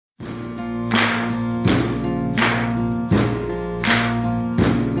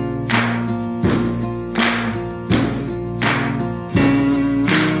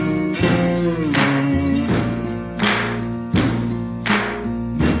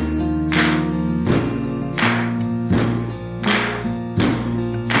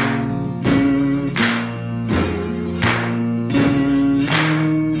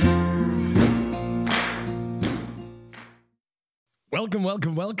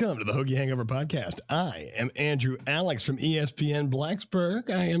Welcome to the Hoagie Hangover Podcast. I am Andrew Alex from ESPN Blacksburg.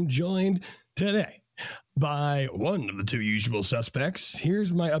 I am joined today by one of the two usual suspects.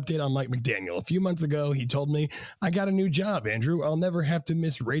 Here's my update on Mike McDaniel. A few months ago, he told me, I got a new job, Andrew. I'll never have to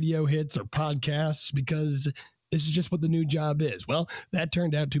miss radio hits or podcasts because this is just what the new job is. Well, that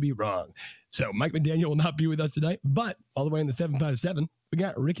turned out to be wrong. So Mike McDaniel will not be with us tonight, but all the way in the 757, we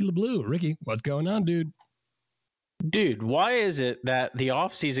got Ricky LeBlue. Ricky, what's going on, dude? Dude, why is it that the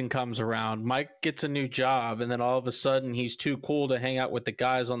offseason comes around, Mike gets a new job, and then all of a sudden he's too cool to hang out with the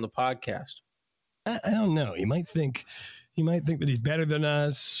guys on the podcast? I don't know. He might think that he's better than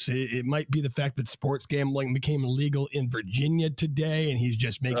us. It might be the fact that sports gambling became illegal in Virginia today, and he's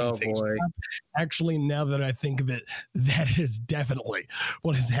just making things up. Actually, now that I think of it, that is definitely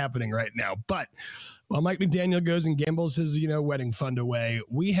what is happening right now. But while Mike McDaniel goes and gambles his, wedding fund away,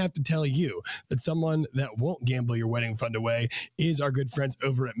 we have to tell you that someone that won't gamble your wedding fund away is our good friends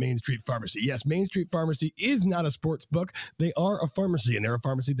over at Main Street Pharmacy. Yes, Main Street Pharmacy is not a sports book. They are a pharmacy, and they're a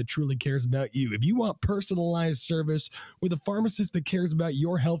pharmacy that truly cares about you. If you want personalized service with a pharmacist that cares about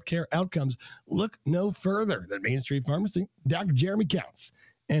your healthcare outcomes, look no further than Main Street Pharmacy. Dr. Jeremy Counts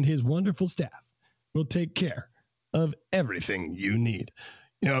and his wonderful staff will take care of everything you need.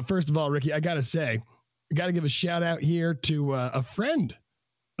 First of all, Ricky, I got to give a shout out here to a friend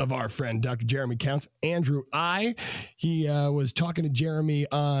of our friend, Dr. Jeremy Counts, Andrew I. He was talking to Jeremy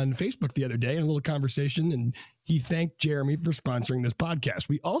on Facebook the other day in a little conversation, and he thanked Jeremy for sponsoring this podcast.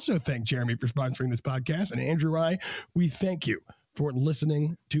 We also thank Jeremy for sponsoring this podcast, and Andrew I, we thank you for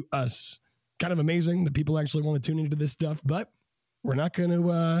listening to us. Kind of amazing that people actually want to tune into this stuff, but we're not going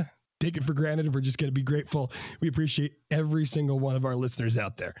to take it for granted. We're just going to be grateful. We appreciate every single one of our listeners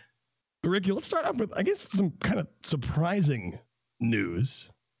out there. But Ricky, let's start off with, I guess, some kind of surprising news.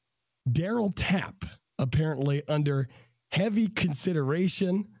 Daryl Tapp apparently under heavy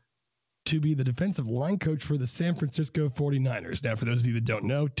consideration to be the defensive line coach for the San Francisco 49ers. Now, for those of you that don't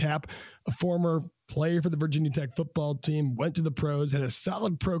know, Tapp, a former player for the Virginia Tech football team, went to the pros, had a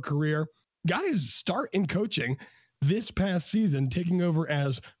solid pro career, got his start in coaching this past season, taking over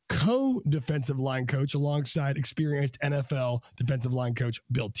as co-defensive line coach alongside experienced NFL defensive line coach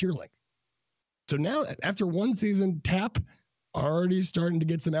Bill Teerlink. So now, after one season, Tapp already starting to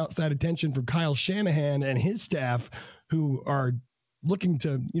get some outside attention from Kyle Shanahan and his staff, who are looking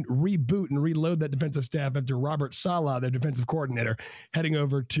to reboot and reload that defensive staff after Robert Saleh, their defensive coordinator, heading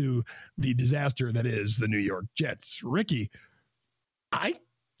over to the disaster that is the New York Jets. Ricky, I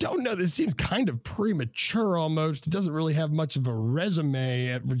don't know. This seems kind of premature almost. It doesn't really have much of a resume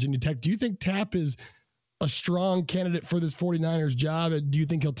at Virginia Tech. Do you think Tapp is a strong candidate for this 49ers job? Do you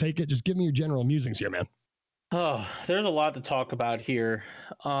think he'll take it? Just give me your general musings here, man. Oh, there's a lot to talk about here.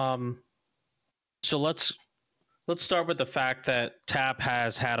 So let's start with the fact that Tapp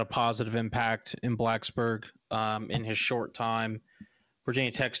has had a positive impact in Blacksburg in his short time.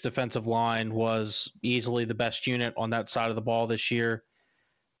 Virginia Tech's defensive line was easily the best unit on that side of the ball this year.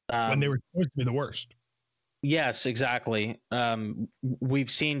 When they were supposed to be the worst. Yes, exactly.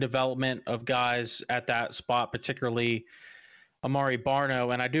 We've seen development of guys at that spot, particularly Amari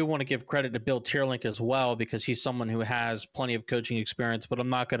Barno, and I do want to give credit to Bill Teerlink as well because he's someone who has plenty of coaching experience, but I'm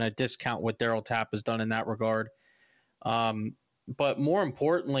not going to discount what Daryl Tapp has done in that regard. But more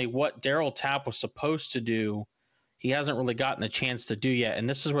importantly, what Daryl Tapp was supposed to do, he hasn't really gotten a chance to do yet, and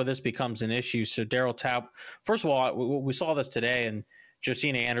this is where this becomes an issue. So Daryl Tapp, first of all, we saw this today, and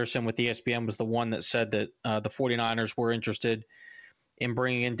Josina Anderson with ESPN was the one that said that the 49ers were interested in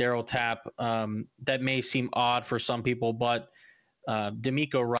bringing in Daryl Tapp. That may seem odd for some people, but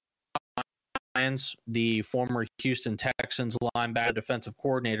DeMeco Ryans, the former Houston Texans linebacker defensive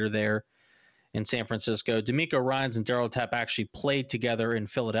coordinator there in San Francisco, DeMeco Ryans and Daryl Tapp actually played together in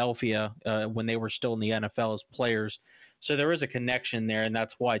Philadelphia when they were still in the NFL as players. So there is a connection there, and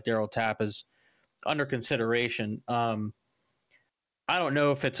that's why Daryl Tapp is under consideration. I don't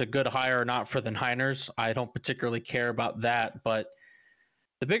know if it's a good hire or not for the Niners. I don't particularly care about that, but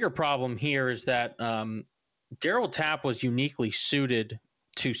the bigger problem here is that Daryl Tapp was uniquely suited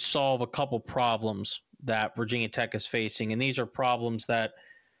to solve a couple problems that Virginia Tech is facing, and these are problems that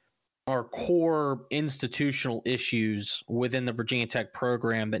are core institutional issues within the Virginia Tech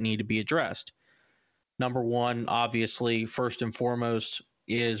program that need to be addressed. Number one, obviously, first and foremost,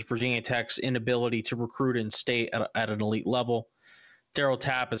 is Virginia Tech's inability to recruit in state at an elite level. Daryl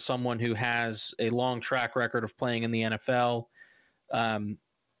Tapp is someone who has a long track record of playing in the NFL,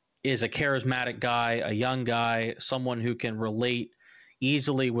 is a charismatic guy, a young guy, someone who can relate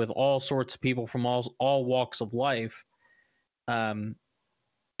easily with all sorts of people from all walks of life. And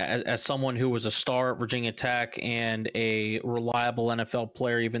as someone who was a star at Virginia Tech and a reliable NFL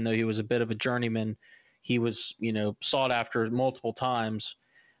player, even though he was a bit of a journeyman, he was, sought after multiple times.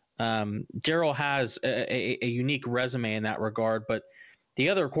 Daryl has a unique resume in that regard, but the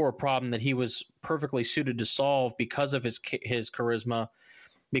other core problem that he was perfectly suited to solve because of his charisma,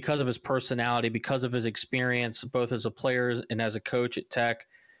 because of his personality, because of his experience, both as a player and as a coach at Tech,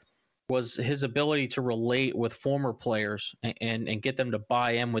 was his ability to relate with former players and get them to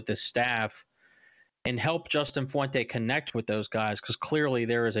buy in with the staff and help Justin Fuente connect with those guys, because clearly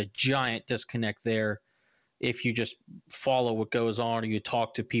there is a giant disconnect there if you just follow what goes on or you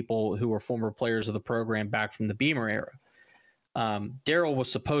talk to people who are former players of the program back from the Beamer era. Daryl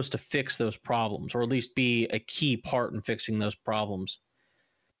was supposed to fix those problems, or at least be a key part in fixing those problems.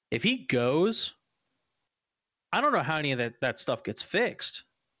 If he goes, I don't know how any of that stuff gets fixed.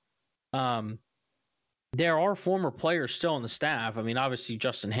 There are former players still on the staff. I mean, obviously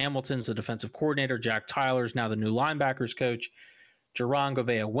Justin Hamilton's the defensive coordinator. Jack Tyler's now the new linebackers coach. Jaron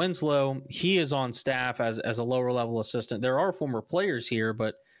Govea-Winslow, he is on staff as a lower level assistant. There are former players here,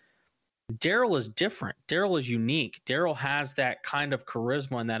 but Daryl is different. Daryl is unique. Daryl has that kind of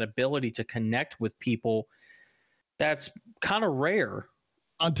charisma and that ability to connect with people that's kind of rare.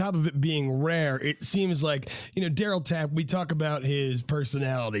 On top of it being rare, it seems like, Daryl Tapp, we talk about his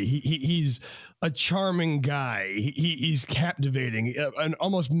personality. He's a charming guy. He's captivating, an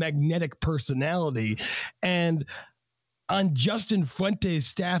almost magnetic personality. And on Justin Fuente's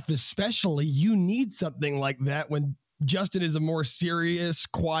staff especially, you need something like that when Justin is a more serious,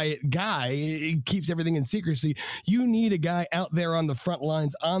 quiet guy. He keeps everything in secrecy. You need a guy out there on the front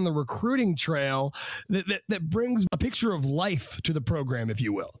lines, on the recruiting trail, that brings a picture of life to the program, if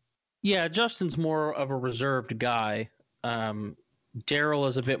you will. Yeah, Justin's more of a reserved guy. Daryl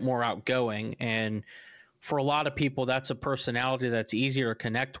is a bit more outgoing, and for a lot of people, that's a personality that's easier to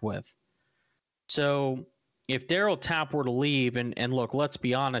connect with. So if Daryl Tapp were to leave, and look, let's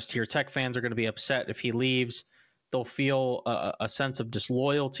be honest here, Tech fans are going to be upset if he leaves. They'll feel a sense of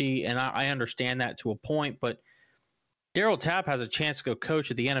disloyalty, and I understand that to a point. But Daryl Tapp has a chance to go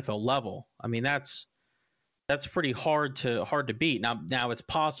coach at the NFL level. I mean, that's pretty hard to beat. Now it's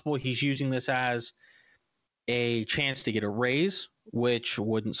possible he's using this as a chance to get a raise, which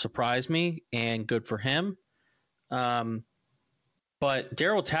wouldn't surprise me, and good for him. But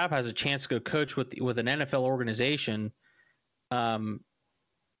Daryl Tapp has a chance to go coach with an NFL organization.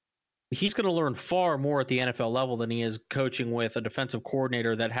 He's going to learn far more at the NFL level than he is coaching with a defensive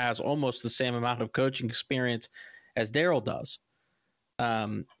coordinator that has almost the same amount of coaching experience as Daryl does.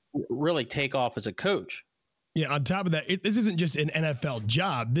 Really take off as a coach. Yeah, on top of that, this isn't just an NFL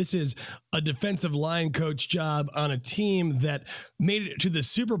job. This is a defensive line coach job on a team that made it to the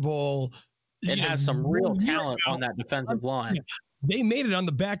Super Bowl. It has some real talent on that defensive line. Yeah, they made it on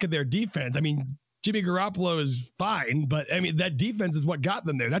the back of their defense. I mean, Jimmy Garoppolo is fine, but I mean, that defense is what got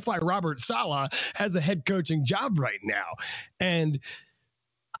them there. That's why Robert Saleh has a head coaching job right now. And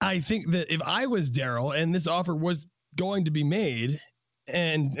I think that if I was Daryl and this offer was going to be made,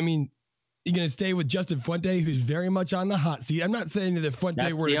 and I mean, you're going to stay with Justin Fuente, who's very much on the hot seat. I'm not saying that if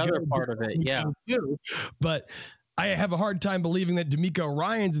Fuente were the other part of it, yeah. But I have a hard time believing that DeMeco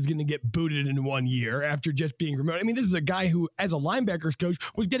Ryans is going to get booted in 1 year after just being remote. I mean, this is a guy who, as a linebackers coach,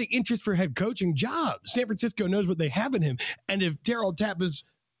 was getting interest for head coaching jobs. San Francisco knows what they have in him. And if Daryl Tapp is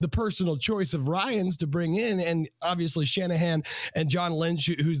the personal choice of Ryans to bring in, and obviously Shanahan and John Lynch,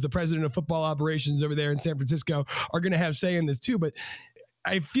 who's the president of football operations over there in San Francisco, are going to have say in this too. But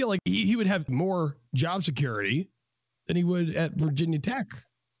I feel like he would have more job security than he would at Virginia Tech.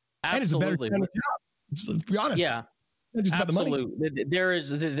 Absolutely. And it's a better kind of job. Let's be honest. Yeah. Absolutely.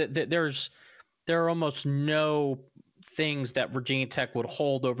 There are almost no things that Virginia Tech would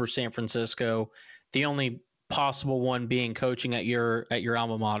hold over San Francisco. The only possible one being coaching at your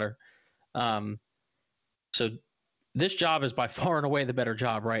alma mater. So this job is by far and away the better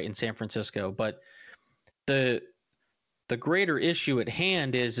job, right, in San Francisco. But the greater issue at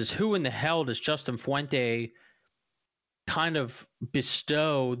hand is who in the hell does Justin Fuente kind of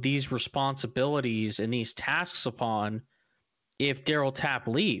bestow these responsibilities and these tasks upon if Daryl Tapp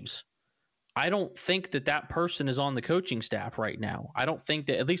leaves? I don't think that person is on the coaching staff right now. I don't think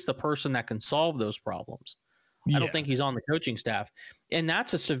that, at least the person that can solve those problems. Yeah. I don't think he's on the coaching staff. And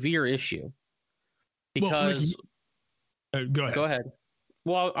that's a severe issue because go ahead.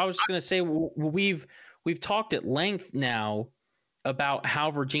 Well, I was just going to say, we've talked at length now about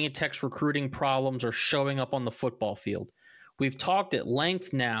how Virginia Tech's recruiting problems are showing up on the football field. We've talked at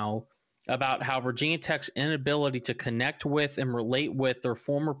length now about how Virginia Tech's inability to connect with and relate with their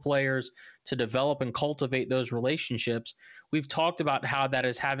former players to develop and cultivate those relationships. We've talked about how that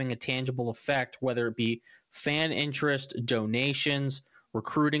is having a tangible effect, whether it be fan interest, donations,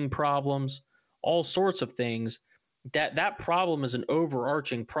 recruiting problems, all sorts of things. That problem is an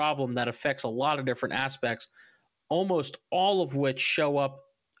overarching problem that affects a lot of different aspects, almost all of which show up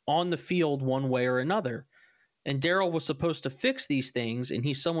on the field one way or another. And Daryl was supposed to fix these things, and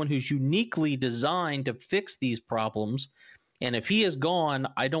he's someone who's uniquely designed to fix these problems. And if he is gone,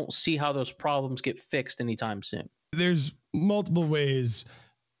 I don't see how those problems get fixed anytime soon. There's multiple ways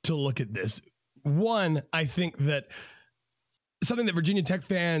to look at this. One, I think that something that Virginia Tech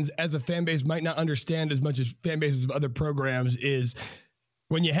fans as a fan base might not understand as much as fan bases of other programs is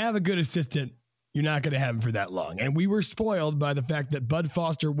when you have a good assistant, you're not going to have him for that long. And we were spoiled by the fact that Bud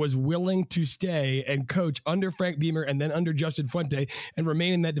Foster was willing to stay and coach under Frank Beamer and then under Justin Fuente and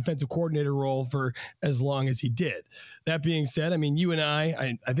remain in that defensive coordinator role for as long as he did. That being said, I mean, you and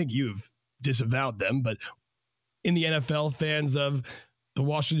I think you've disavowed them, but in the NFL, fans of the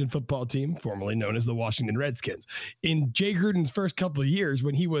Washington football team, formerly known as the Washington Redskins. In Jay Gruden's first couple of years,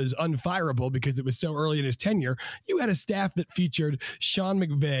 when he was unfireable because it was so early in his tenure, you had a staff that featured Sean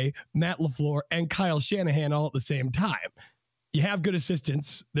McVay, Matt LaFleur, and Kyle Shanahan all at the same time. You have good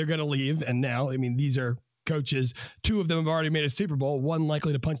assistants, they're going to leave. And now, I mean, these are coaches. Two of them have already made a Super Bowl, one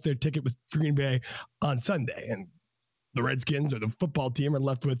likely to punch their ticket with Green Bay on Sunday. And the Redskins or the football team are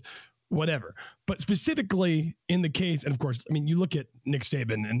left with whatever. But specifically in the case, and of course, I mean, you look at Nick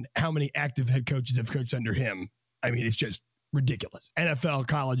Saban and how many active head coaches have coached under him. I mean, it's just ridiculous. NFL,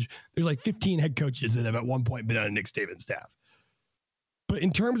 college, there's like 15 head coaches that have at one point been on Nick Saban's staff. But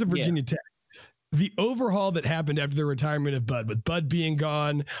in terms of Virginia Tech, the overhaul that happened after the retirement of Bud, with Bud being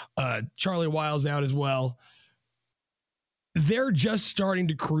gone, Charlie Wiles out as well, they're just starting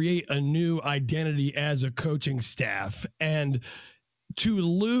to create a new identity as a coaching staff. And to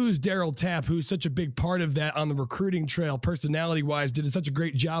lose Daryl Tapp, who's such a big part of that on the recruiting trail, personality-wise, did such a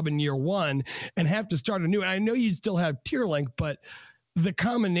great job in year one, and have to start anew. And I know you still have Teerlinck, but the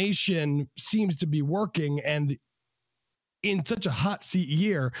combination seems to be working. And in such a hot seat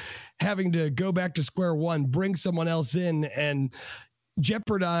year, having to go back to square one, bring someone else in, and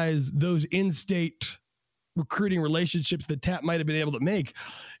jeopardize those in-state recruiting relationships that Tapp might have been able to make.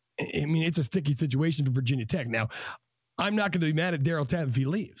 I mean, it's a sticky situation for Virginia Tech. Now, I'm not going to be mad at Daryl Tapp if he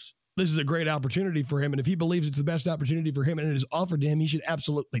leaves. This is a great opportunity for him. And if he believes it's the best opportunity for him and it is offered to him, he should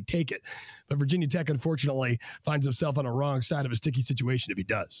absolutely take it. But Virginia Tech, unfortunately, finds himself on the wrong side of a sticky situation if he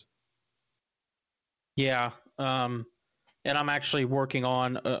does. Yeah. And I'm actually working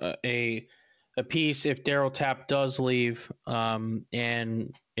on a piece if Daryl Tapp does leave.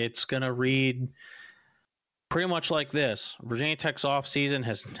 And it's going to read pretty much like this. Virginia Tech's offseason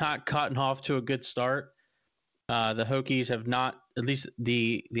has not gotten off to a good start. The Hokies have not, at least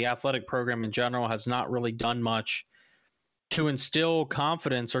the athletic program in general, has not really done much to instill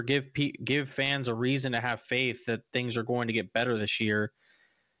confidence or give fans a reason to have faith that things are going to get better this year.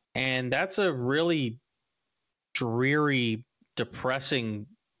 And that's a really dreary, depressing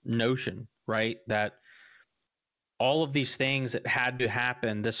notion, right? That all of these things that had to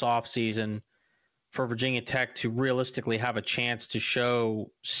happen this offseason for Virginia Tech to realistically have a chance to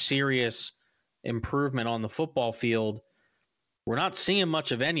show serious improvement on the football field, we're not seeing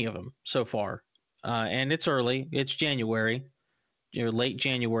much of any of them so far. And it's early. It's January, late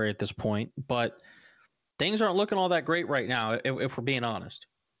January at this point. But things aren't looking all that great right now, if we're being honest.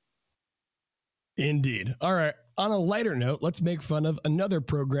 Indeed. All right. On a lighter note, let's make fun of another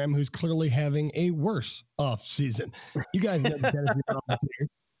program who's clearly having a worse off season. You guys know the Tennessee Volunteers.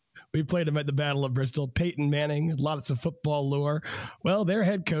 We played them at the Battle of Bristol. Peyton Manning, lots of football lore. Well, their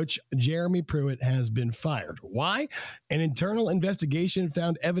head coach, Jeremy Pruitt, has been fired. Why? An internal investigation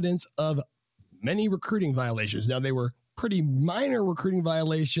found evidence of many recruiting violations. Now, they were pretty minor recruiting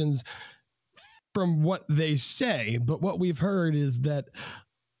violations from what they say, but what we've heard is that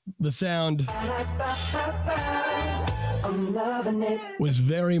the sound was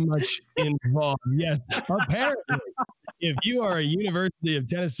very much involved. Yes, apparently. If you are a University of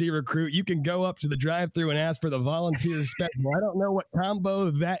Tennessee recruit, you can go up to the drive-thru and ask for the volunteer special. I don't know what combo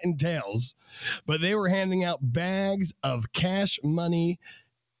that entails, but they were handing out bags of cash money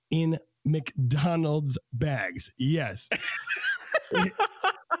in McDonald's bags. Yes.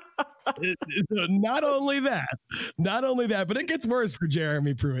 Not only that, but it gets worse for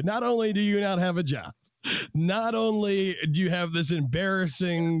Jeremy Pruitt. Not only do you not have a job, not only do you have this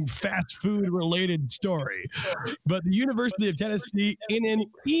embarrassing fast food related story, but the University of Tennessee in an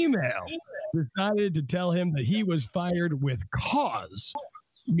email decided to tell him that he was fired with cause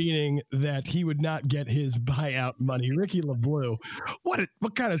meaning that he would not get his buyout money. Ricky LeBlue,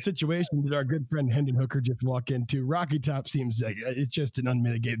 what kind of situation did our good friend Hendon Hooker just walk into? Rocky Top seems like it's just an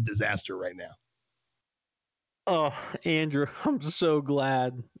unmitigated disaster right now. Oh, Andrew, I'm so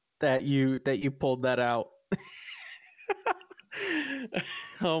glad that you pulled that out.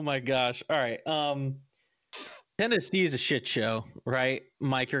 Oh my gosh. All right. Tennessee is a shit show, right?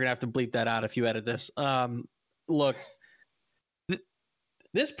 Mike, you're gonna have to bleep that out if you edit this. Look,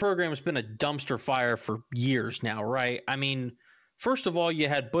 this program has been a dumpster fire for years now, right? I mean, first of all, you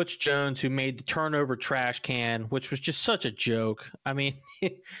had Butch Jones who made the turnover trash can, which was just such a joke. I mean,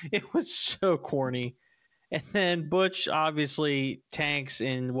 it was so corny. And then Butch obviously tanks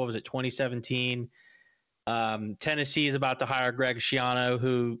in, 2017. Tennessee is about to hire Greg Schiano,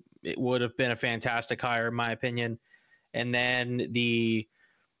 who it would have been a fantastic hire, in my opinion. And then the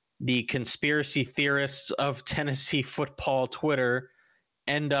conspiracy theorists of Tennessee football Twitter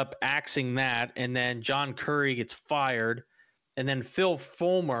end up axing that. And then John Currie gets fired. And then Phil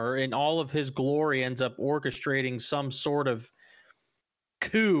Fulmer, in all of his glory, ends up orchestrating some sort of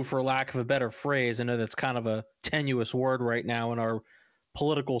coup, for lack of a better phrase. I know that's kind of a tenuous word right now in our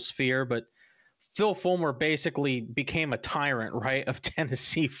political sphere, but Phil Fulmer basically became a tyrant, right, of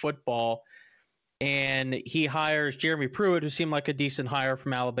Tennessee football. And he hires Jeremy Pruitt, who seemed like a decent hire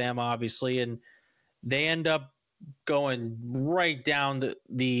from Alabama, obviously. And they end up going right down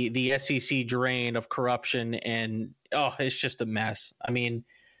the SEC drain of corruption. And, it's just a mess. I mean,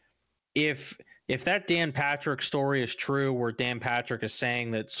 if that Dan Patrick story is true, where Dan Patrick is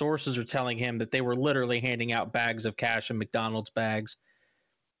saying that sources are telling him that they were literally handing out bags of cash in McDonald's bags.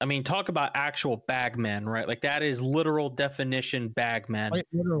 I mean, talk about actual bag men, right? Like, that is literal definition bag men. Right,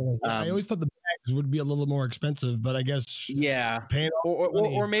 literally. I always thought the bags would be a little more expensive, but I guess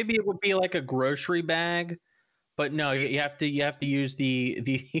or maybe it would be like a grocery bag, but no, you have to use the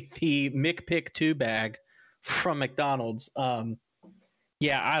McPick 2 bag from McDonald's.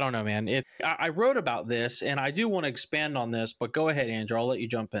 Yeah, I don't know, man. I wrote about this, and I do want to expand on this, but go ahead, Andrew. I'll let you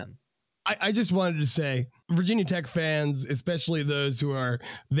jump in. I just wanted to say, Virginia Tech fans, especially those who are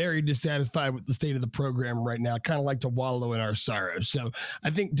very dissatisfied with the state of the program right now, kind of like to wallow in our sorrow. So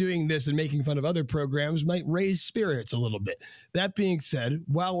I think doing this and making fun of other programs might raise spirits a little bit. That being said,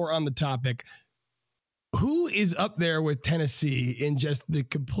 while we're on the topic, who is up there with Tennessee in just the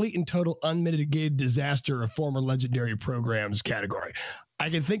complete and total unmitigated disaster of former legendary programs category? I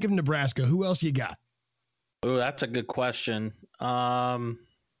can think of Nebraska. Who else you got? Oh, that's a good question.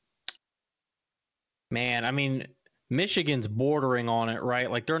 Man, I mean, Michigan's bordering on it, right?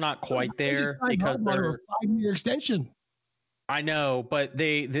 Like, they're not quite there because they're a 5-year extension. I know, but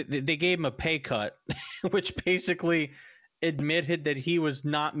they gave him a pay cut, which basically admitted that he was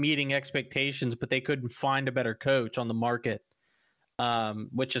not meeting expectations, but they couldn't find a better coach on the market,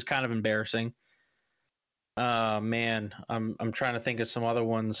 which is kind of embarrassing. Man, I'm trying to think of some other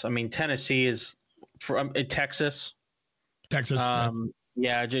ones. I mean, Tennessee is from Texas.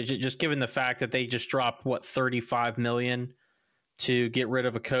 Yeah, just given the fact that they just dropped $35 million to get rid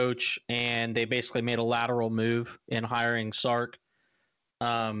of a coach, and they basically made a lateral move in hiring Sark.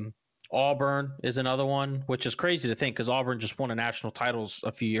 Auburn is another one, which is crazy to think because Auburn just won a national titles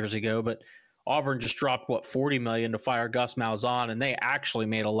a few years ago, but Auburn just dropped $40 million to fire Gus Malzahn, and they actually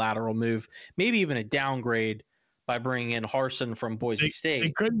made a lateral move, maybe even a downgrade, by bringing in Harsin from Boise State.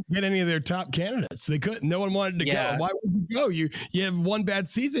 They couldn't get any of their top candidates. They couldn't. No one wanted to go. Why would you go? You have one bad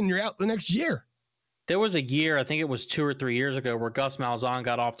season, you're out the next year. There was a year, I think it was 2 or 3 years ago, where Gus Malzahn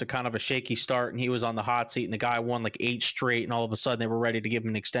got off to kind of a shaky start, and he was on the hot seat, and the guy won like 8 straight, and all of a sudden they were ready to give him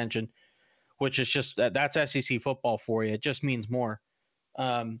an extension, which is just that's SEC football for you. It just means more.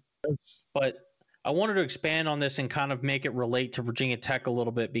 But I wanted to expand on this and kind of make it relate to Virginia Tech a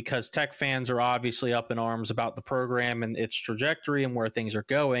little bit, because Tech fans are obviously up in arms about the program and its trajectory and where things are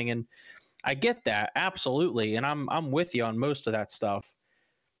going. And I get that, absolutely. And I'm with you on most of that stuff.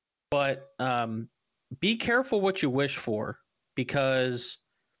 But be careful what you wish for, because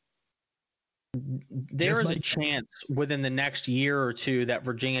there is a chance within the next year or two that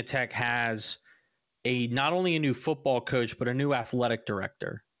Virginia Tech has not only a new football coach, but a new athletic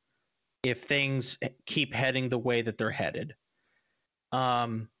director, if things keep heading the way that they're headed.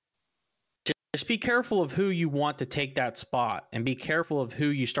 Just be careful of who you want to take that spot, and be careful of who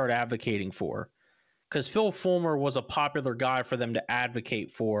you start advocating for. Because Phil Fulmer was a popular guy for them to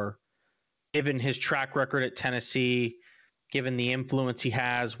advocate for, given his track record at Tennessee, given the influence he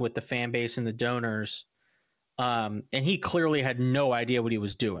has with the fan base and the donors. And he clearly had no idea what he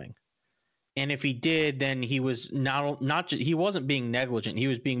was doing. And if he did, then he was he wasn't being negligent. He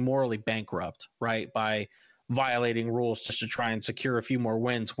was being morally bankrupt, right, by violating rules just to try and secure a few more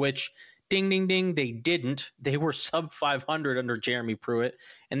wins, which ding, ding, ding, they didn't. They were sub 500 under Jeremy Pruitt,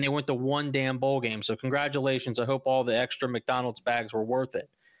 and they went to one damn bowl game. So congratulations. I hope all the extra McDonald's bags were worth it.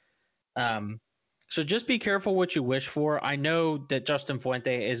 So just be careful what you wish for. I know that Justin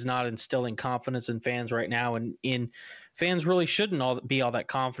Fuente is not instilling confidence in fans right now, and fans really shouldn't be all that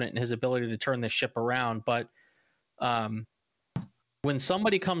confident in his ability to turn this ship around. But when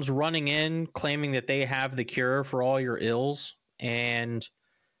somebody comes running in claiming that they have the cure for all your ills and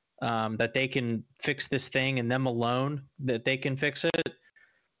that they can fix this thing and them alone, that they can fix it,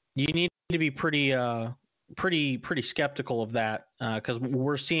 you need to be pretty skeptical of that, because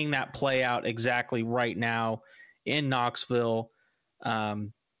we're seeing that play out exactly right now in Knoxville.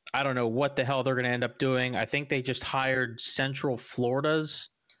 I don't know what the hell they're going to end up doing. I think they just hired Central Florida's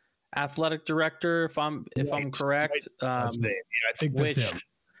athletic director, if I'm correct. I think that's him.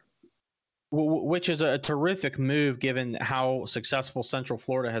 Which is a terrific move given how successful Central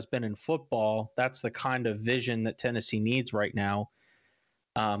Florida has been in football. That's the kind of vision that Tennessee needs right now.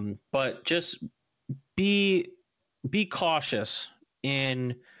 But just be cautious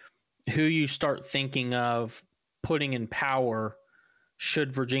in who you start thinking of putting in power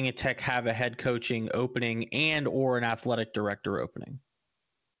should Virginia Tech have a head coaching opening and or an athletic director opening.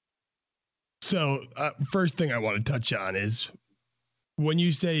 So first thing I want to touch on is when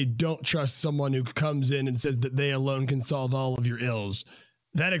you say don't trust someone who comes in and says that they alone can solve all of your ills,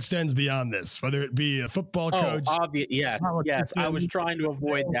 that extends beyond this, whether it be a football coach. Yes. I was trying to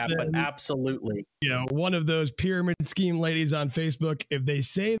avoid that, but absolutely. One of those pyramid scheme ladies on Facebook, if they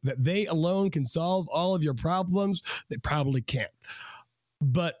say that they alone can solve all of your problems, they probably can't.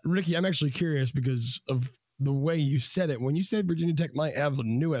 But Ricky, I'm actually curious because of the way you said it. When you said Virginia Tech might have a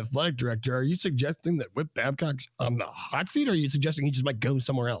new athletic director, are you suggesting that Whit Babcock's on the hot seat, or are you suggesting he just might go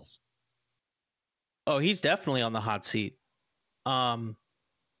somewhere else? Oh, he's definitely on the hot seat. I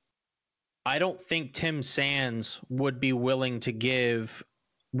don't think Tim Sands would be willing to give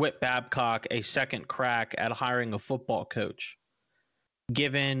Whit Babcock a second crack at hiring a football coach,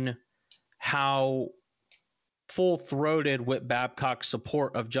 given how full-throated Whit Babcock's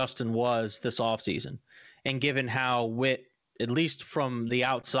support of Justin was this offseason, and given how Whit, at least from the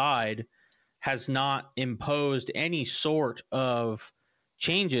outside, has not imposed any sort of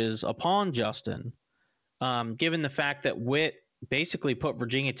changes upon Justin, given the fact that Whit basically put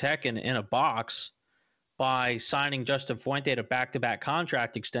Virginia Tech in a box by signing Justin Fuente to back-to-back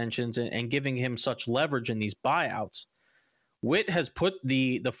contract extensions and giving him such leverage in these buyouts. Whit has put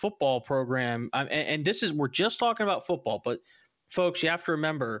the football program, and this is, we're just talking about football, but folks, you have to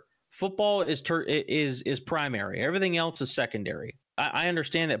remember, football is primary. Everything else is secondary. I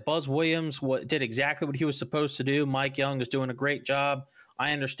understand that Buzz Williams did exactly what he was supposed to do. Mike Young is doing a great job.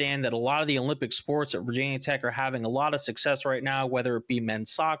 I understand that a lot of the Olympic sports at Virginia Tech are having a lot of success right now, whether it be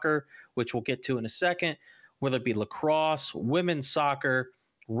men's soccer, which we'll get to in a second, whether it be lacrosse, women's soccer,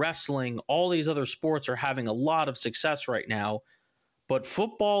 wrestling, all these other sports are having a lot of success right now. But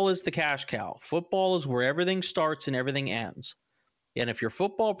football is the cash cow. Football is where everything starts and everything ends. And if your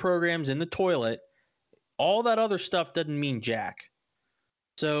football program's in the toilet, all that other stuff doesn't mean jack.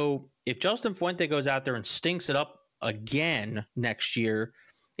 So if Justin Fuente goes out there and stinks it up again next year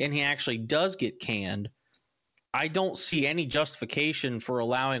and he actually does get canned, I don't see any justification for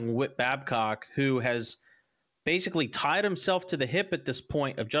allowing Whit Babcock, who has basically tied himself to the hip at this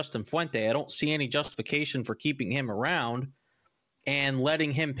point of Justin Fuente. I don't see any justification for keeping him around and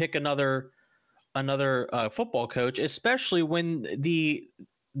letting him pick another football coach, especially when the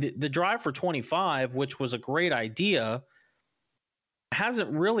Drive for 25, which was a great idea,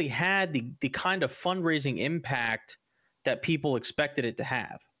 hasn't really had the kind of fundraising impact that people expected it to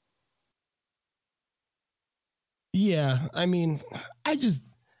have. Yeah, I mean,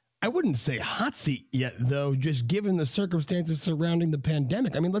 I wouldn't say hot seat yet, though, just given the circumstances surrounding the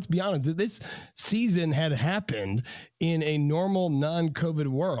pandemic. I mean, let's be honest. If this season had happened in a normal non-COVID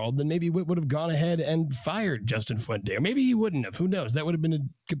world, then maybe Whit would have gone ahead and fired Justin Fuente. Or maybe he wouldn't have. Who knows? That would have been a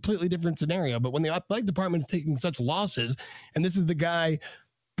completely different scenario. But when the athletic department is taking such losses, and this is the guy,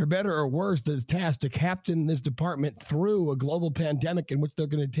 for better or worse, that is tasked to captain this department through a global pandemic in which they're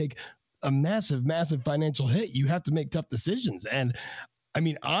going to take a massive, massive financial hit, you have to make tough decisions. And I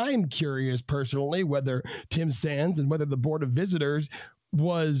mean, I'm curious personally whether Tim Sands and whether the Board of Visitors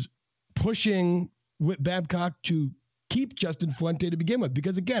was pushing Whit Babcock to keep Justin Fuente to begin with.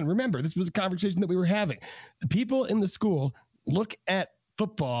 Because again, remember, this was a conversation that we were having. The people in the school look at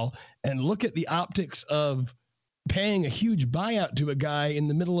football and look at the optics of paying a huge buyout to a guy in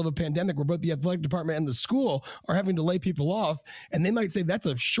the middle of a pandemic where both the athletic department and the school are having to lay people off. And they might say that's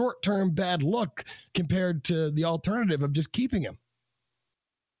a short-term bad look compared to the alternative of just keeping him.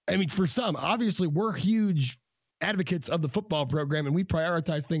 I mean, for some, obviously we're huge advocates of the football program and we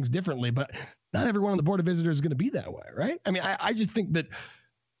prioritize things differently, but not everyone on the board of visitors is going to be that way, right? I mean, I just think that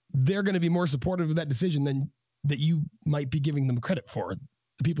they're going to be more supportive of that decision than that you might be giving them credit for.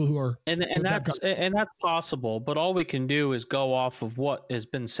 The people who are and that's possible, but all we can do is go off of what has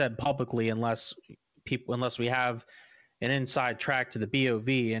been said publicly, unless we have an inside track to the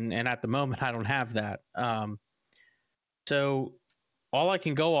BOV, and at the moment I don't have that. So all I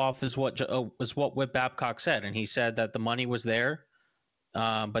can go off is what Whit Babcock said, and he said that the money was there,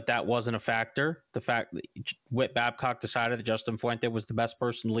 but that wasn't a factor. The fact that Whit Babcock decided that Justin Fuente was the best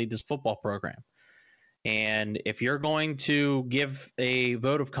person to lead this football program. And if you're going to give a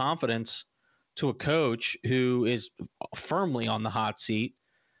vote of confidence to a coach who is firmly on the hot seat,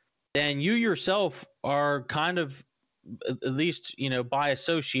 then you yourself are kind of, at least, by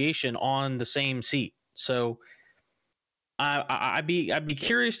association, on the same seat. So I'd be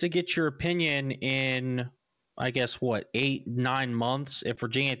curious to get your opinion in, I guess, 8-9 months, if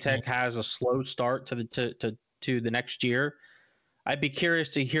Virginia Tech has a slow start to the next year. I'd be curious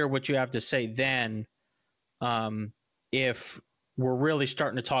to hear what you have to say then. If we're really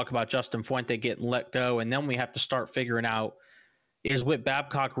starting to talk about Justin Fuente getting let go, and then we have to start figuring out, is Whit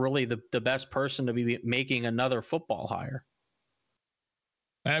Babcock really the best person to be making another football hire?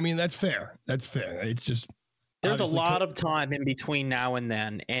 I mean, that's fair. That's fair. It's just there's a lot of time in between now and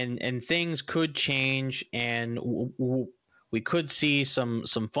then, and things could change, and we could see some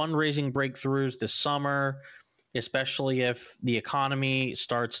fundraising breakthroughs this summer, especially if the economy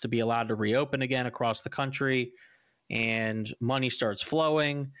starts to be allowed to reopen again across the country and money starts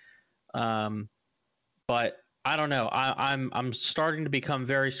flowing. But I don't know. I'm starting to become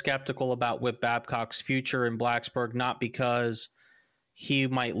very skeptical about Whit Babcock's future in Blacksburg, not because he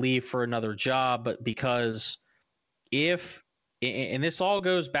might leave for another job, but because and this all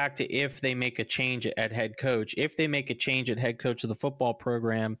goes back to if they make a change at head coach. If they make a change at head coach of the football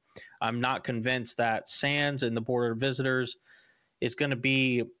program, I'm not convinced that Sands and the Board of Visitors is going to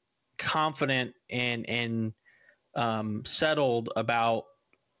be confident and settled about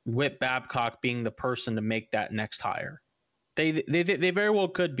Whit Babcock being the person to make that next hire. They very well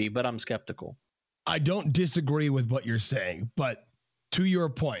could be, but I'm skeptical. I don't disagree with what you're saying, but to your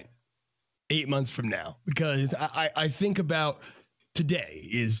point, 8 months from now, because I think about today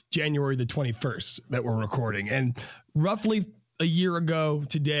is January the 21st that we're recording, and roughly a year ago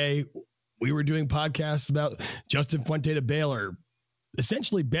today, we were doing podcasts about Justin Fuente to Baylor,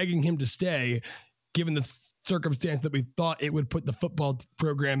 essentially begging him to stay, given the circumstance that we thought it would put the football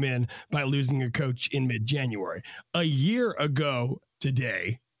program in by losing a coach in mid-January. A year ago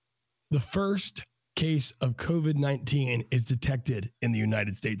today, the first case of COVID-19 is detected in the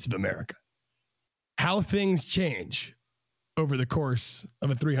United States of America. How things change over the course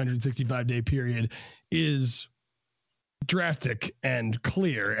of a 365-day period is drastic and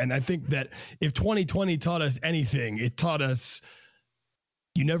clear. And I think that if 2020 taught us anything, it taught us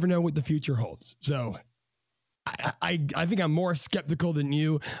you never know what the future holds. So I think I'm more skeptical than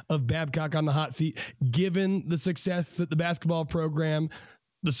you of Babcock on the hot seat, given the success that the basketball program,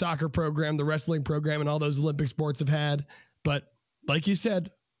 the soccer program, the wrestling program, and all those Olympic sports have had. But like you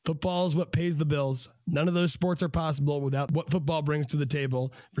said, football is what pays the bills. None of those sports are possible without what football brings to the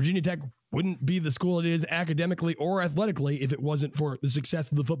table. Virginia Tech wouldn't be the school it is academically or athletically if it wasn't for the success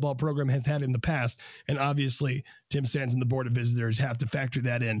that the football program has had in the past. And obviously, Tim Sands and the Board of Visitors have to factor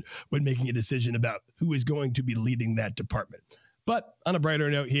that in when making a decision about who is going to be leading that department. But on a brighter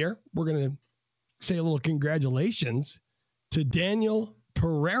note here, we're going to say a little congratulations to Daniel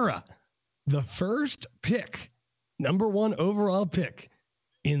Pereira, the first pick, number 1 overall pick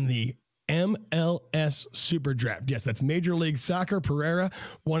in the MLS Super Draft. Yes, that's Major League Soccer. Pereira,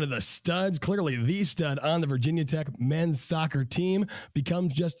 one of the studs, clearly the stud on the Virginia Tech men's soccer team,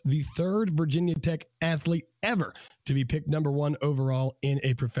 becomes just the 3rd Virginia Tech athlete ever to be picked number 1 overall in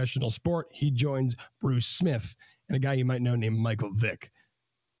a professional sport. He joins Bruce Smith and a guy you might know named Michael Vick.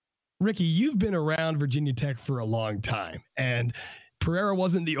 Ricky, you've been around Virginia Tech for a long time, and Pereira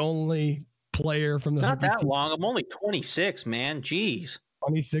wasn't the only player from the Not that team. Long. I'm only 26, man. Jeez.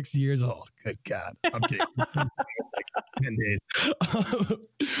 26 years old. Good God. I'm kidding. 10 days.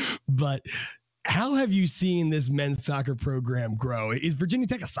 But how have you seen this men's soccer program grow? Is Virginia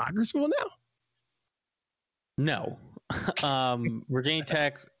Tech a soccer school now? No. Virginia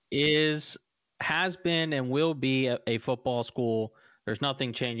Tech has been and will be a football school. There's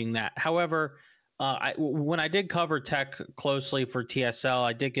nothing changing that. However, When I did cover Tech closely for TSL,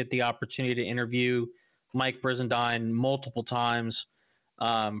 I did get the opportunity to interview Mike Brizendine multiple times.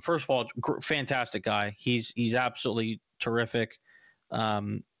 First of all, fantastic guy. He's absolutely terrific.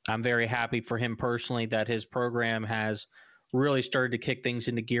 I'm very happy for him personally that his program has really started to kick things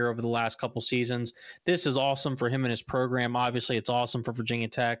into gear over the last couple seasons. This is awesome for him and his program. Obviously, it's awesome for Virginia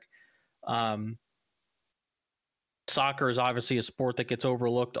Tech. Soccer is obviously a sport that gets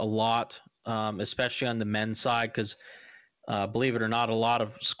overlooked a lot, especially on the men's side, because believe it or not, a lot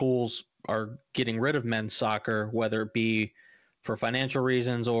of schools are getting rid of men's soccer, whether it be for financial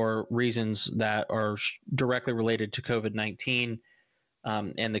reasons or reasons that are directly related to COVID-19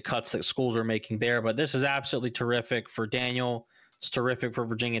 and the cuts that schools are making there. But this is absolutely terrific for Daniel. It's terrific for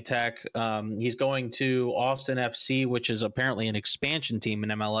Virginia Tech. He's going to Austin FC, which is apparently an expansion team in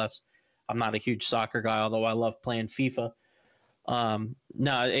MLS. I'm not a huge soccer guy, although I love playing FIFA.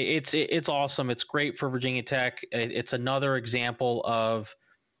 No, it's awesome. It's great for Virginia Tech. It's another example of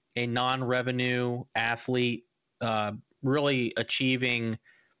a non-revenue athlete really achieving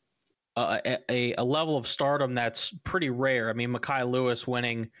a level of stardom that's pretty rare. I mean, Mekhi Lewis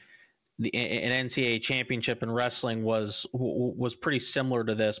winning an NCAA championship in wrestling was pretty similar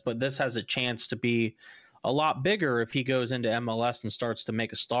to this, but this has a chance to be a lot bigger if he goes into MLS and starts to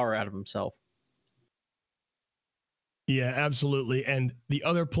make a star out of himself. Yeah, absolutely. And the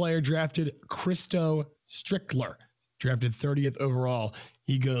other player drafted, Christo Strickler, drafted 30th overall.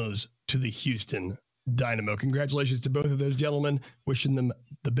 He goes to the Houston Dynamo. Congratulations to both of those gentlemen. Wishing them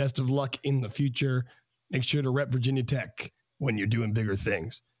the best of luck in the future. Make sure to rep Virginia Tech when you're doing bigger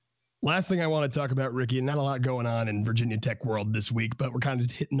things. Last thing I want to talk about, Ricky, not a lot going on in Virginia Tech world this week, but we're kind of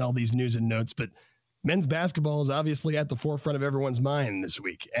hitting all these news and notes. But men's basketball is obviously at the forefront of everyone's mind this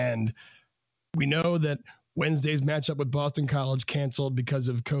week. And we know that Wednesday's matchup with Boston College canceled because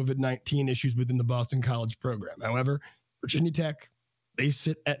of COVID-19 issues within the Boston College program. However, Virginia Tech, they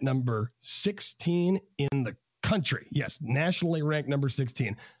sit at number 16 in the country. Yes, nationally ranked number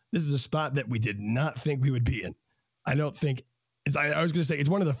 16. This is a spot that we did not think we would be in. I don't think I was going to say it's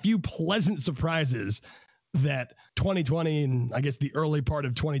one of the few pleasant surprises that 2020 and I guess the early part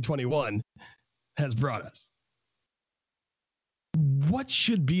of 2021 has brought us. What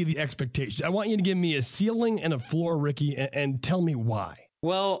should be the expectation? I want you to give me a ceiling and a floor, Ricky, and tell me why.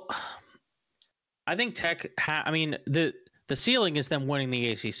 Well, I think Tech, the ceiling is them winning the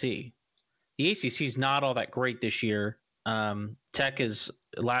ACC. The ACC is not all that great this year. Tech is,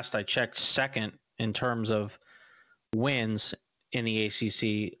 last I checked, second in terms of wins in the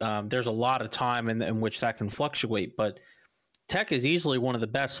ACC. There's a lot of time in which that can fluctuate, but Tech is easily one of the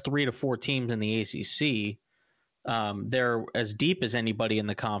best 3 to 4 teams in the ACC. They're as deep as anybody in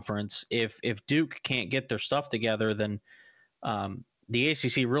the conference. If Duke can't get their stuff together, then the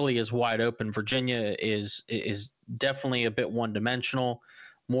ACC really is wide open. Virginia is definitely a bit one-dimensional,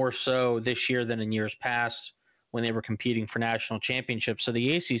 more so this year than in years past when they were competing for national championships. So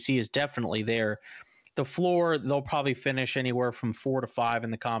the ACC is definitely there. The floor, they'll probably finish anywhere from 4 to 5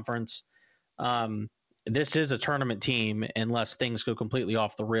 in the conference. This is a tournament team unless things go completely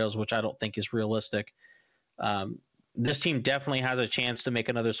off the rails, which I don't think is realistic. This team definitely has a chance to make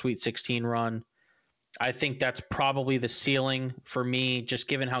another Sweet 16 run. I think that's probably the ceiling for me, just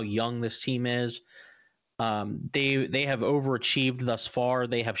given how young this team is. They have overachieved thus far.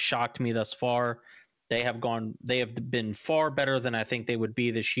 They have shocked me thus far. They have been far better than I think they would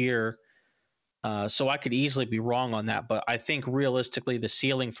be this year. So I could easily be wrong on that, but I think realistically the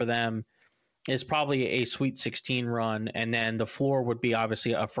ceiling for them is probably a Sweet 16 run, and then the floor would be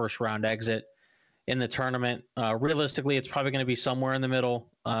obviously a first round exit in the tournament. Realistically, it's probably going to be somewhere in the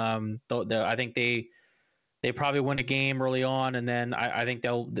middle. I think they probably win a game early on, and then I think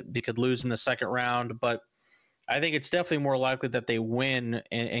they could lose in the second round. But I think it's definitely more likely that they win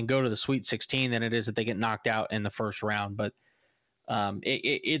and go to the Sweet 16 than it is that they get knocked out in the first round. But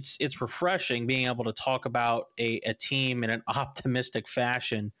it's refreshing being able to talk about a team in an optimistic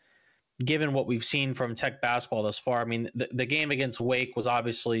fashion, given what we've seen from Tech basketball thus far. I mean, the game against Wake was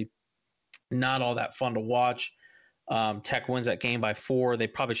obviously not all that fun to watch. Tech wins that game by 4. They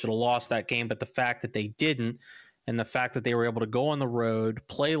probably should have lost that game, but the fact that they didn't and the fact that they were able to go on the road,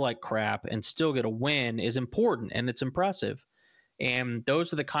 play like crap, and still get a win is important, and it's impressive. And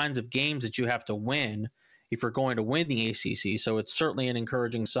those are the kinds of games that you have to win if you're going to win the ACC. So it's certainly an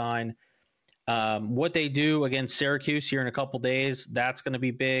encouraging sign. What they do against Syracuse here in a couple days, that's going to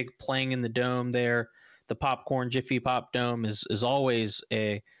be big. Playing in the dome there, the Popcorn Jiffy Pop Dome is always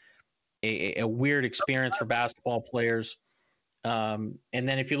a weird experience for basketball players. And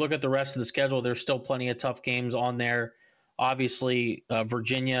then if you look at the rest of the schedule, there's still plenty of tough games on there. Obviously,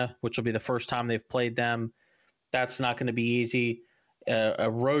 Virginia, which will be the first time they've played them, that's not going to be easy. A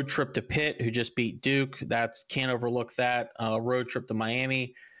road trip to Pitt, who just beat Duke, can't overlook that. A road trip to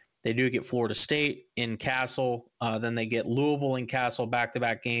Miami. They do get Florida State in Castle. Then they get Louisville in Castle,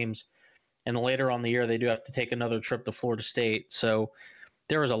 back-to-back games. And later on the year, they do have to take another trip to Florida State. So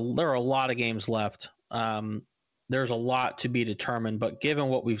there are a lot of games left. There's a lot to be determined. But given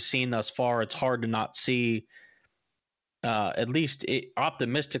what we've seen thus far, it's hard to not see, at least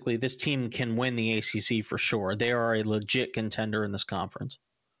optimistically, this team can win the ACC for sure. They are a legit contender in this conference.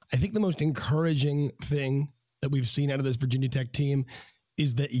 I think the most encouraging thing that we've seen out of this Virginia Tech team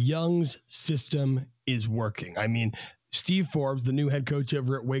is that Young's system is working. I mean, Steve Forbes, the new head coach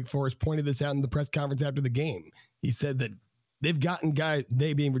over at Wake Forest, pointed this out in the press conference after the game. He said that they've gotten guys,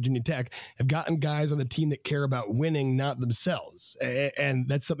 they being Virginia Tech, have gotten guys on the team that care about winning, not themselves. And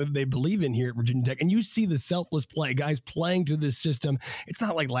that's something that they believe in here at Virginia Tech. And you see the selfless play, guys playing to this system. It's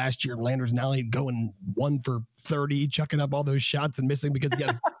not like last year, Landers Nally going 1 for 30, chucking up all those shots and missing because he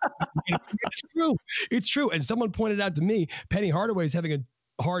got It's true. It's true. And someone pointed out to me, Penny Hardaway is having a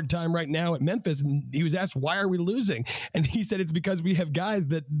hard time right now at Memphis, and he was asked, why are we losing? And he said it's because we have guys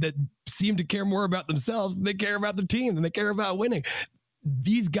that seem to care more about themselves than they care about the team, and they care about winning.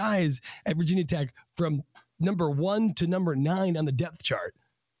 These guys at Virginia Tech, from number 1 to number 9 on the depth chart,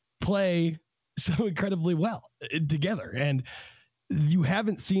 play so incredibly well together, and you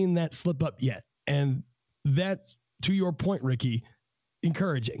haven't seen that slip up yet. And that's, to your point, Ricky,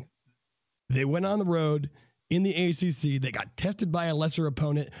 encouraging. They went on the road in the ACC. They got tested by a lesser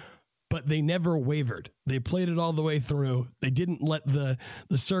opponent, but they never wavered. They played it all the way through. They didn't let the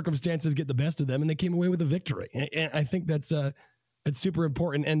circumstances get the best of them, and they came away with a victory. And I think that's super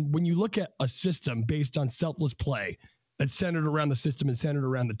important. And when you look at a system based on selfless play that's centered around the system and centered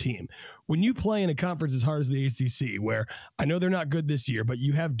around the team, when you play in a conference as hard as the ACC, where I know they're not good this year, but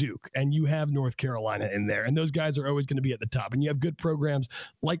you have Duke and you have North Carolina in there, and those guys are always going to be at the top, and you have good programs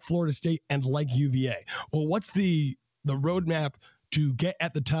like Florida State and like UVA. Well, what's the roadmap to get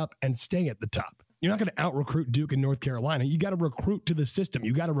at the top and stay at the top? You're not going to out-recruit Duke and North Carolina. You got to recruit to the system.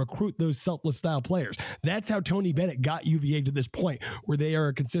 You got to recruit those selfless style players. That's how Tony Bennett got UVA to this point where they are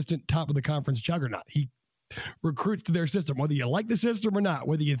a consistent top of the conference juggernaut. He recruits to their system, whether you like the system or not,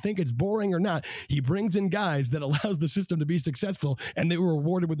 whether you think it's boring or not. He brings in guys that allows the system to be successful, and they were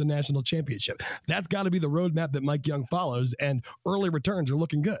rewarded with the national championship. That's got to be the roadmap that Mike Young follows, and early returns are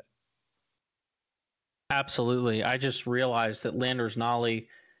looking good. Absolutely. I just realized that Landers Nally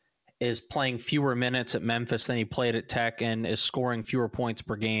is playing fewer minutes at Memphis than he played at Tech, and is scoring fewer points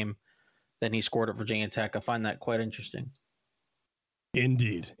per game than he scored at Virginia Tech. I find that quite interesting.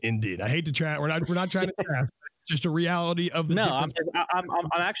 Indeed. I hate to try. We're not trying to trap. It's just a reality of the. No, I'm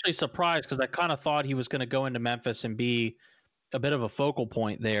actually surprised, because I kind of thought he was going to go into Memphis and be a bit of a focal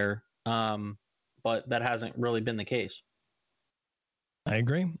point there, but that hasn't really been the case. I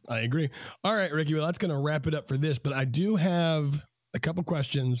agree. All right, Ricky. Well, that's going to wrap it up for this. But I do have a couple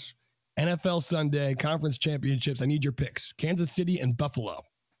questions. NFL Sunday, conference championships. I need your picks. Kansas City and Buffalo.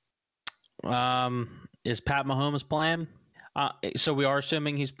 Is Pat Mahomes playing? So we are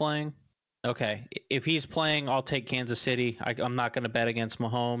assuming he's playing. Okay. If he's playing, I'll take Kansas City. I'm not going to bet against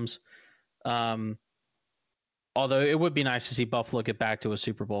Mahomes. Although it would be nice to see Buffalo get back to a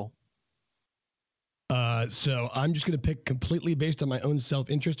Super Bowl. So I'm just going to pick completely based on my own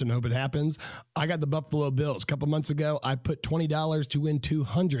self-interest and hope it happens. I got the Buffalo Bills. A couple months ago, I put $20 to win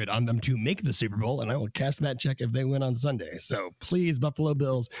 $200 on them to make the Super Bowl, and I will cash that check if they win on Sunday. So please, Buffalo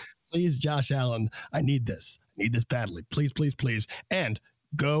Bills, please, Josh Allen, I need this. I need this badly. Please, please, please. And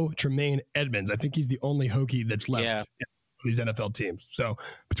go Tremaine Edmonds. I think he's the only Hokie that's left. Yeah. These NFL teams. So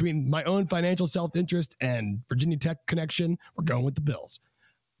between my own financial self-interest and Virginia Tech connection, we're going with the Bills.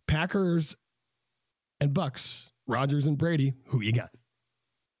 Packers and Bucks, Rodgers and Brady, who you got?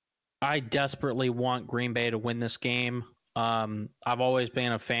 I desperately want Green Bay to win this game. I've always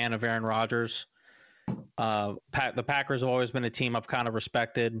been a fan of Aaron Rodgers. The Packers have always been a team I've kind of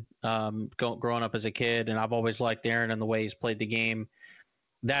respected growing up as a kid, and I've always liked Aaron and the way he's played the game.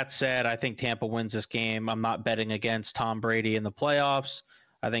 That said, I think Tampa wins this game. I'm not betting against Tom Brady in the playoffs.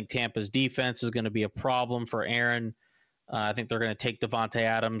 I think Tampa's defense is going to be a problem for Aaron. I think they're going to take Devontae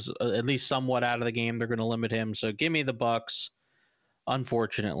Adams at least somewhat out of the game. They're going to limit him. So give me the Bucks,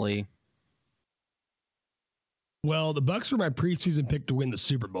 unfortunately. Well, the Bucks were my preseason pick to win the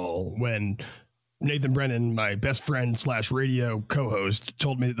Super Bowl when Nathan Brennan, my best friend / radio co-host,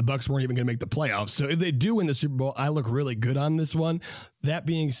 told me that the Bucks weren't even going to make the playoffs. So if they do win the Super Bowl, I look really good on this one. That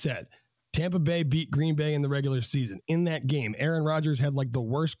being said, Tampa Bay beat Green Bay in the regular season. In that game, Aaron Rodgers had like the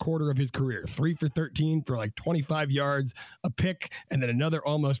worst quarter of his career, 3 for 13 for like 25 yards, a pick, and then another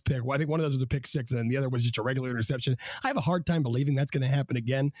almost pick. Well, I think one of those was a pick six, and the other was just a regular interception. I have a hard time believing that's going to happen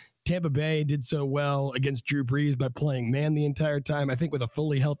again. Tampa Bay did so well against Drew Brees by playing man the entire time. I think with a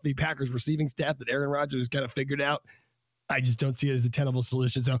fully healthy Packers receiving staff that Aaron Rodgers has kind of figured out, I just don't see it as a tenable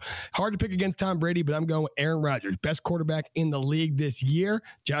solution. So hard to pick against Tom Brady, but I'm going with Aaron Rodgers, best quarterback in the league this year.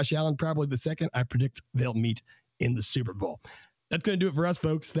 Josh Allen probably the second. I predict they'll meet in the Super Bowl. That's going to do it for us,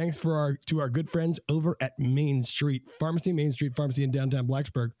 folks. Thanks to our good friends over at Main Street Pharmacy, Main Street Pharmacy in downtown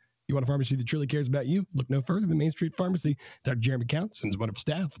Blacksburg. You want a pharmacy that truly cares about you? Look no further than Main Street Pharmacy. Dr. Jeremy Counts and his wonderful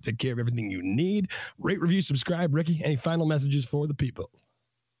staff will take care of everything you need. Rate, review, subscribe. Ricky, any final messages for the people?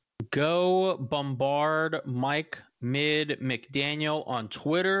 Go bombard Mike McDaniel on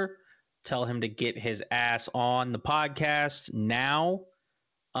Twitter. Tell him to get his ass on the podcast now.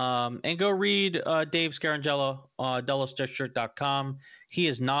 And go read Dave Scarangella, DelosDistrict.com. He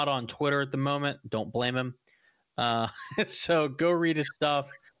is not on Twitter at the moment. Don't blame him. So go read his stuff.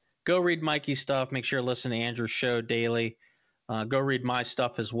 Go read Mikey's stuff. Make sure you listen to Andrew's show daily. Go read my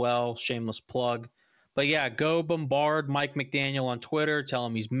stuff as well. Shameless plug. But yeah, go bombard Mike McDaniel on Twitter. Tell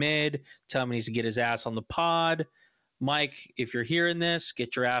him he's mid. Tell him he needs to get his ass on the pod. Mike, if you're hearing this,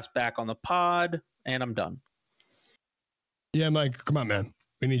 get your ass back on the pod. And I'm done. Yeah, Mike, come on, man.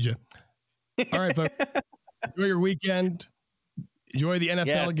 We need you. All right, folks. Enjoy your weekend. Enjoy the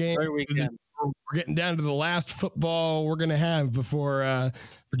NFL game. Weekend. We're getting down to the last football we're going to have before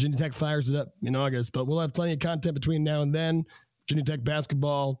Virginia Tech fires it up in August. But we'll have plenty of content between now and then. Virginia Tech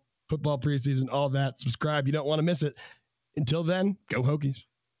basketball, football preseason, all that. Subscribe. You don't want to miss it. Until then, go Hokies.